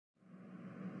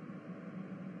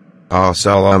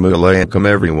Assalamualaikum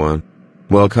everyone.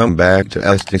 Welcome back to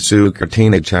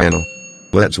Kurnia channel.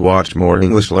 Let's watch more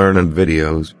English learning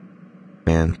videos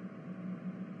and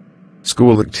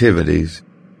school activities.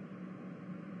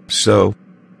 So,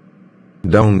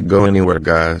 don't go anywhere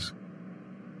guys.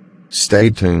 Stay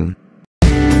tuned.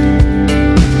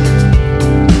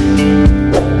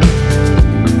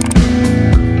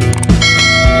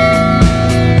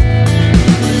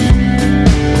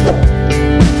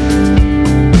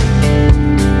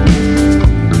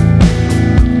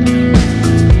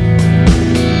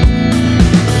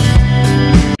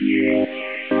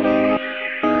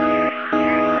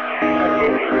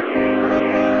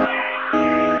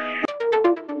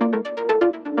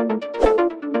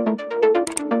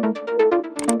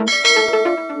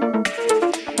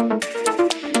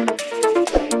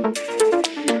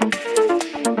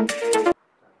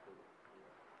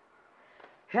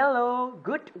 Hello,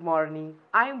 good morning.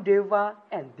 I'm Deva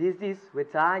and this is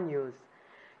WETA News.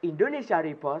 Indonesia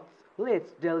reports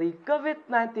leads daily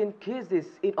COVID-19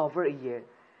 cases in over a year.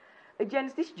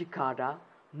 Agency Jakarta,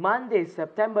 Monday,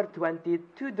 September 20,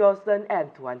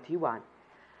 2021.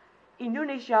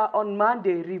 Indonesia on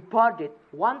Monday reported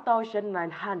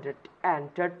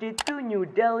 1,932 new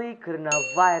daily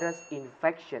coronavirus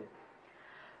infection,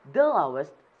 the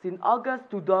lowest since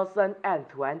August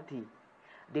 2020.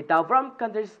 Data from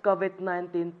country's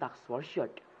COVID-19 task force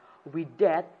showed, with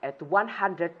death at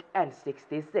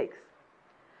 166.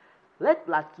 Late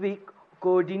last week,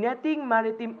 Coordinating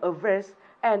Maritime Affairs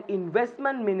and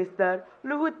Investment Minister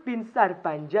Luhut Binsar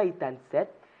Panjaitan said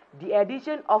the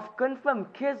addition of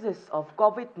confirmed cases of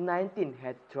COVID-19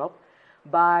 had dropped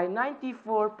by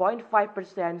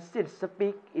 94.5% since the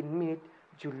peak in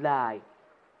mid-July.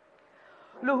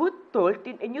 Luhut told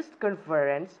in a news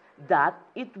conference that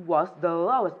it was the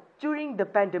lowest during the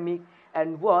pandemic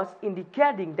and was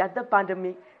indicating that the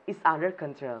pandemic is under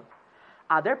control.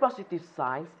 Other positive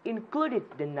signs included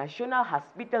the national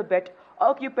hospital bed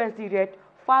occupancy rate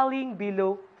falling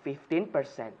below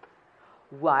 15%,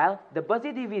 while the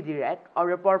positivity rate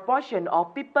or the proportion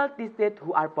of people tested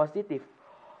who are positive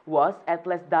was at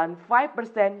less than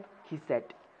 5%, he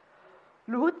said.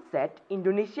 Luhut said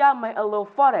Indonesia may allow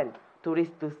foreign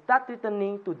tourists to start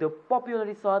returning to the popular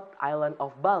resort island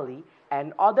of Bali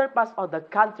and other parts of the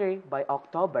country by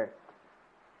October.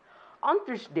 On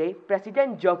Thursday,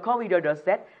 President Joko Widodo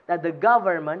said that the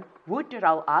government would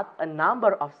roll out a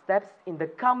number of steps in the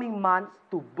coming months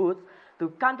to boost the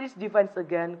country's defense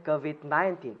against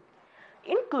COVID-19,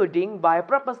 including by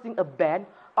proposing a ban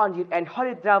on year-end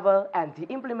holiday travel and the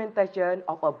implementation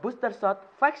of a booster shot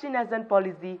vaccination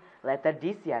policy later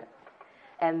this year.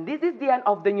 And this is the end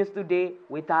of the news today.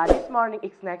 WETA This Morning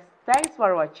is next. Thanks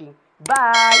for watching.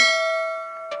 Bye!